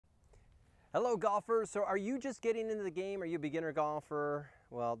Hello golfers, so are you just getting into the game? Are you a beginner golfer?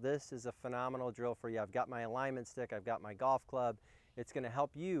 Well, this is a phenomenal drill for you. I've got my alignment stick, I've got my golf club. It's going to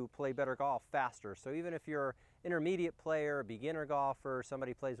help you play better golf faster. So even if you're an intermediate player, a beginner golfer,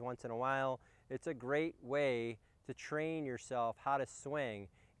 somebody plays once in a while, it's a great way to train yourself how to swing.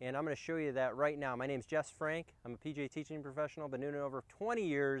 And I'm going to show you that right now. My name's Jess Frank. I'm a PGA teaching professional, been doing it over 20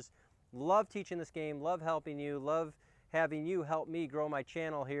 years. Love teaching this game, love helping you, love having you help me grow my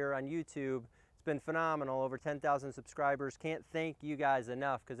channel here on YouTube. It's been phenomenal, over 10,000 subscribers. Can't thank you guys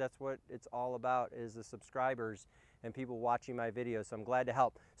enough because that's what it's all about, is the subscribers and people watching my videos, so I'm glad to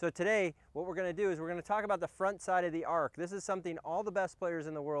help. So today, what we're gonna do is we're gonna talk about the front side of the arc. This is something all the best players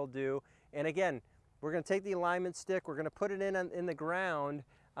in the world do. And again, we're gonna take the alignment stick, we're gonna put it in the ground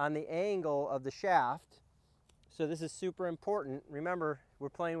on the angle of the shaft. So this is super important. Remember, we're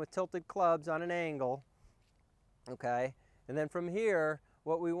playing with tilted clubs on an angle. Okay, and then from here,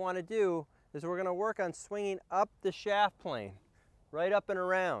 what we want to do is we're going to work on swinging up the shaft plane, right up and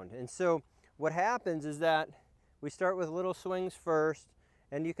around. And so what happens is that we start with little swings first,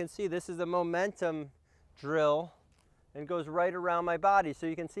 and you can see this is the momentum drill and goes right around my body. So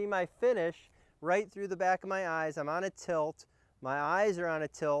you can see my finish right through the back of my eyes. I'm on a tilt, my eyes are on a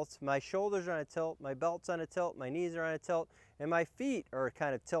tilt, my shoulders are on a tilt, my belt's on a tilt, my knees are on a tilt, and my feet are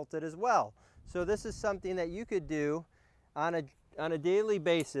kind of tilted as well. So this is something that you could do on a daily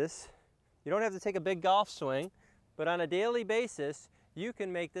basis. You don't have to take a big golf swing, but on a daily basis, you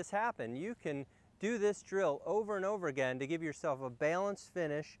can make this happen. You can do this drill over and over again to give yourself a balanced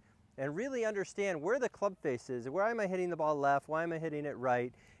finish and really understand where the club face is. Where am I hitting the ball left? Why am I hitting it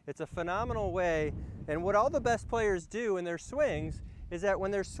right? It's a phenomenal way. And what all the best players do in their swings is that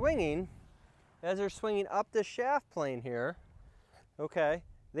when they're swinging, as they're swinging up the shaft plane here, okay,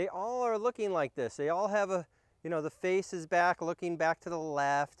 they all are looking like this. They all have a, the face is back, looking back to the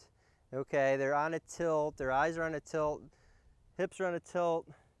left. Okay, they're on a tilt, their eyes are on a tilt, hips are on a tilt.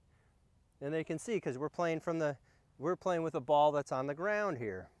 And they can see, because we're playing with a ball that's on the ground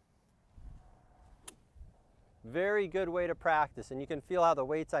here. Very good way to practice. And you can feel how the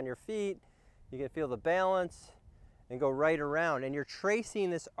weight's on your feet. You can feel the balance and go right around. And you're tracing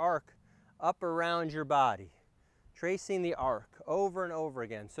this arc up around your body. Tracing the arc over and over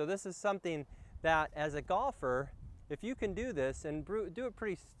again. So this is something that as a golfer, if you can do this and do it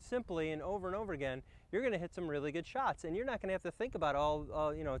pretty simply and over again, you're going to hit some really good shots, and you're not going to have to think about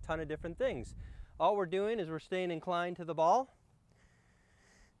a ton of different things. All we're doing is we're staying inclined to the ball.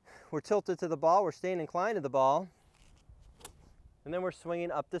 We're tilted to the ball, we're staying inclined to the ball, and then we're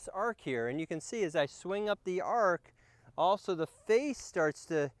swinging up this arc here. And you can see as I swing up the arc, also the face starts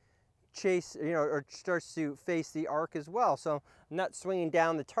to chase, or starts to face the arc as well. So I'm not swinging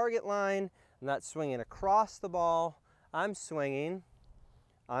down the target line, I'm not swinging across the ball, I'm swinging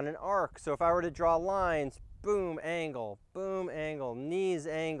on an arc. So if I were to draw lines, boom, angle, knees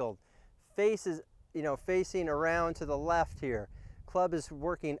angled, faces, facing around to the left here. Club is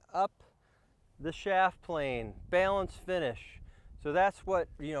working up the shaft plane, balance finish. So that's what,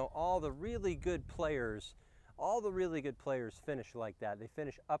 all the really good players finish like that. They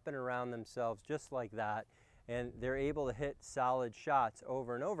finish up and around themselves just like that, and they're able to hit solid shots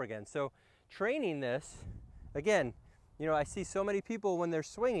over and over again. So training this, again, I see so many people when they're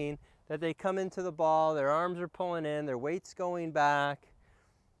swinging that they come into the ball, their arms are pulling in, their weight's going back.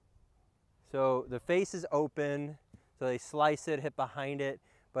 So the face is open, so they slice it, hit behind it.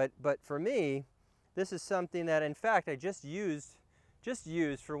 But for me, this is something that, in fact, I just used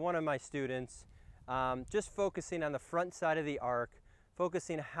for one of my students. Just focusing on the front side of the arc,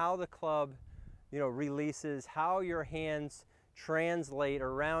 focusing how the club, releases, how your hands translate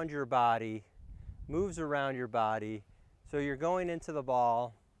around your body, moves around your body. So you're going into the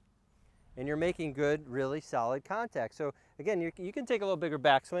ball and you're making good, really solid contact. So again, you can take a little bigger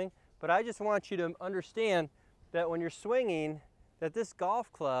backswing, but I just want you to understand that when you're swinging, that this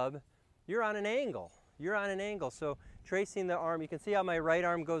golf club, you're on an angle. You're on an angle. So tracing the arm, you can see how my right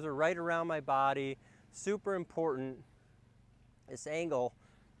arm goes right around my body. Super important. This angle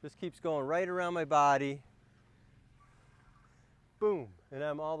just keeps going right around my body. Boom, and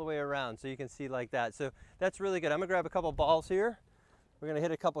I'm all the way around, so you can see like that. So that's really good. I'm gonna grab a couple balls here. We're gonna hit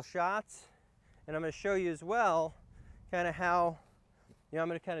a couple shots, and I'm gonna show you as well kind of how, I'm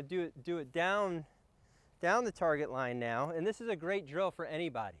gonna kind of do it down the target line now. And this is a great drill for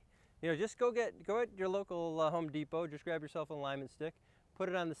anybody. Just go at your local Home Depot, just grab yourself an alignment stick, put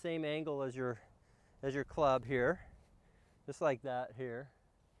it on the same angle as your club here, just like that here,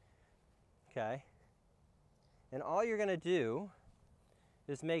 okay? And all you're gonna do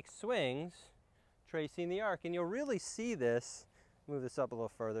is make swings tracing the arc, and you'll really see this, move this up a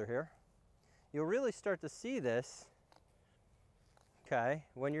little further here, you'll really start to see this, okay,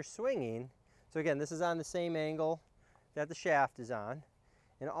 when you're swinging. So again, this is on the same angle that the shaft is on.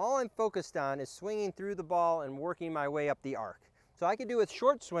 And all I'm focused on is swinging through the ball and working my way up the arc. So I could do with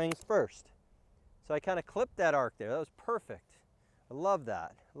short swings first. So I kind of clipped that arc there. That was perfect. I love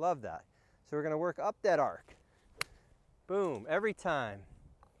that. Love that. So we're going to work up that arc. Boom, every time.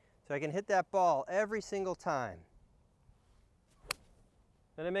 So I can hit that ball every single time.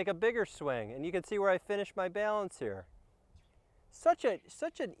 Then I make a bigger swing, and you can see where I finish my balance here. Such an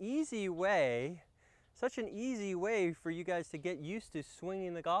easy way for you guys to get used to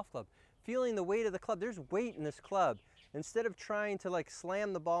swinging the golf club. Feeling the weight of the club. There's weight in this club. Instead of trying to like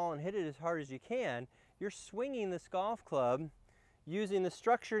slam the ball and hit it as hard as you can, you're swinging this golf club using the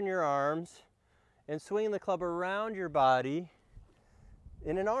structure in your arms and swinging the club around your body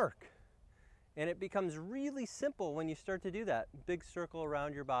in an arc. And it becomes really simple when you start to do that. Big circle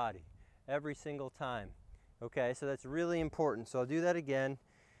around your body every single time. Okay, so that's really important. So I'll do that again.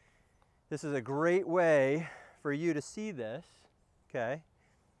 This is a great way for you to see this, okay?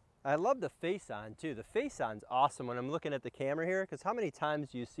 I love the face on too. The face on's awesome when I'm looking at the camera here, because how many times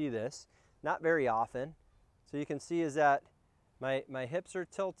do you see this? Not very often. So you can see is that my hips are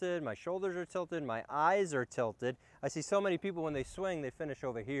tilted, my shoulders are tilted, my eyes are tilted. I see so many people when they swing, they finish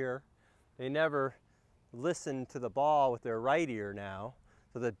over here. They never listen to the ball with their right ear now.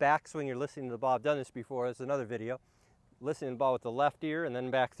 So the backswing, you're listening to the ball. I've done this before, that's another video. Listening to the ball with the left ear and then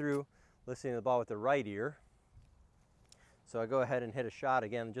back through, listening to the ball with the right ear. So I go ahead and hit a shot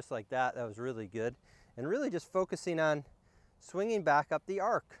again, just like that. That was really good. And really just focusing on swinging back up the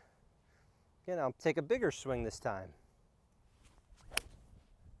arc. Again, I'll take a bigger swing this time.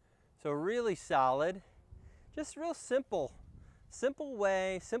 So really solid, just real simple. Simple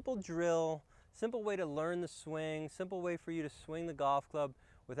way, simple drill, simple way to learn the swing, simple way for you to swing the golf club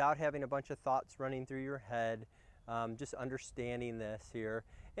without having a bunch of thoughts running through your head. Just understanding this here.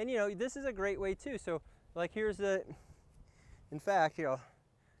 And you know, this is a great way too. So like here's the, in fact, you know,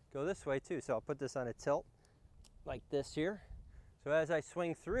 go this way too. So I'll put this on a tilt like this here. So as I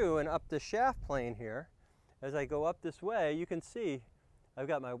swing through and up the shaft plane here, as I go up this way, you can see I've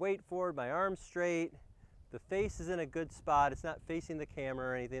got my weight forward, my arms straight, the face is in a good spot. It's not facing the camera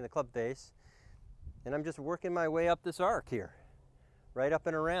or anything, the club face. And I'm just working my way up this arc here, right up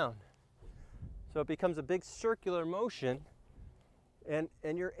and around. So it becomes a big circular motion, and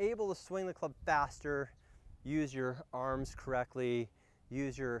you're able to swing the club faster, use your arms correctly,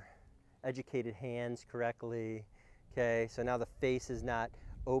 use your educated hands correctly. Okay, so now the face is not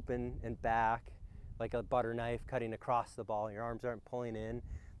open and back like a butter knife cutting across the ball. Your arms aren't pulling in.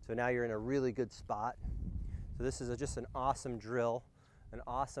 So now you're in a really good spot. So this is just an awesome drill, an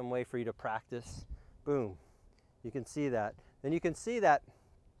awesome way for you to practice. Boom, you can see that. Then you can see that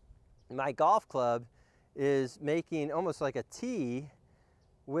my golf club is making almost like a T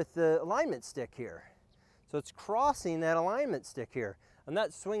with the alignment stick here. So it's crossing that alignment stick here. I'm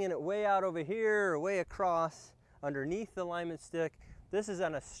not swinging it way out over here or way across underneath the alignment stick. This is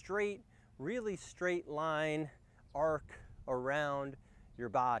on a straight, really straight line arc around your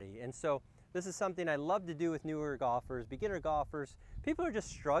body. And so this is something I love to do with newer golfers, beginner golfers, people who are just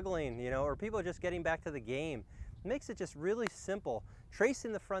struggling, you know, or people are just getting back to the game. It makes it just really simple.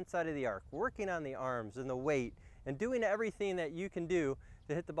 Tracing the front side of the arc, working on the arms and the weight, and doing everything that you can do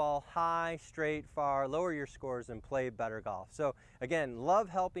to hit the ball high, straight, far, lower your scores, and play better golf. So again, love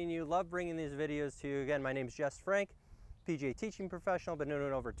helping you, love bringing these videos to you. Again, my name's Jess Frank, PGA teaching professional, been doing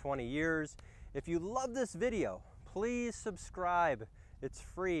it over 20 years. If you love this video, please subscribe. It's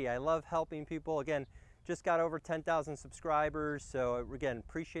free. I love helping people. Again, just got over 10,000 subscribers. So again,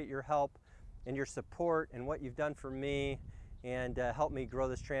 appreciate your help and your support and what you've done for me and help me grow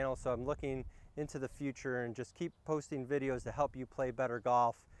this channel. So I'm looking into the future and just keep posting videos to help you play better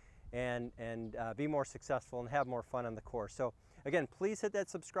golf and be more successful and have more fun on the course. So again, please hit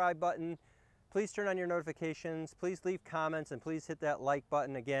that subscribe button. Please turn on your notifications. Please leave comments and please hit that like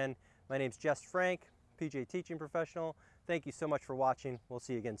button. Again, my name's Jess Frank, PGA teaching professional. Thank you so much for watching. We'll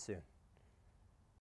see you again soon.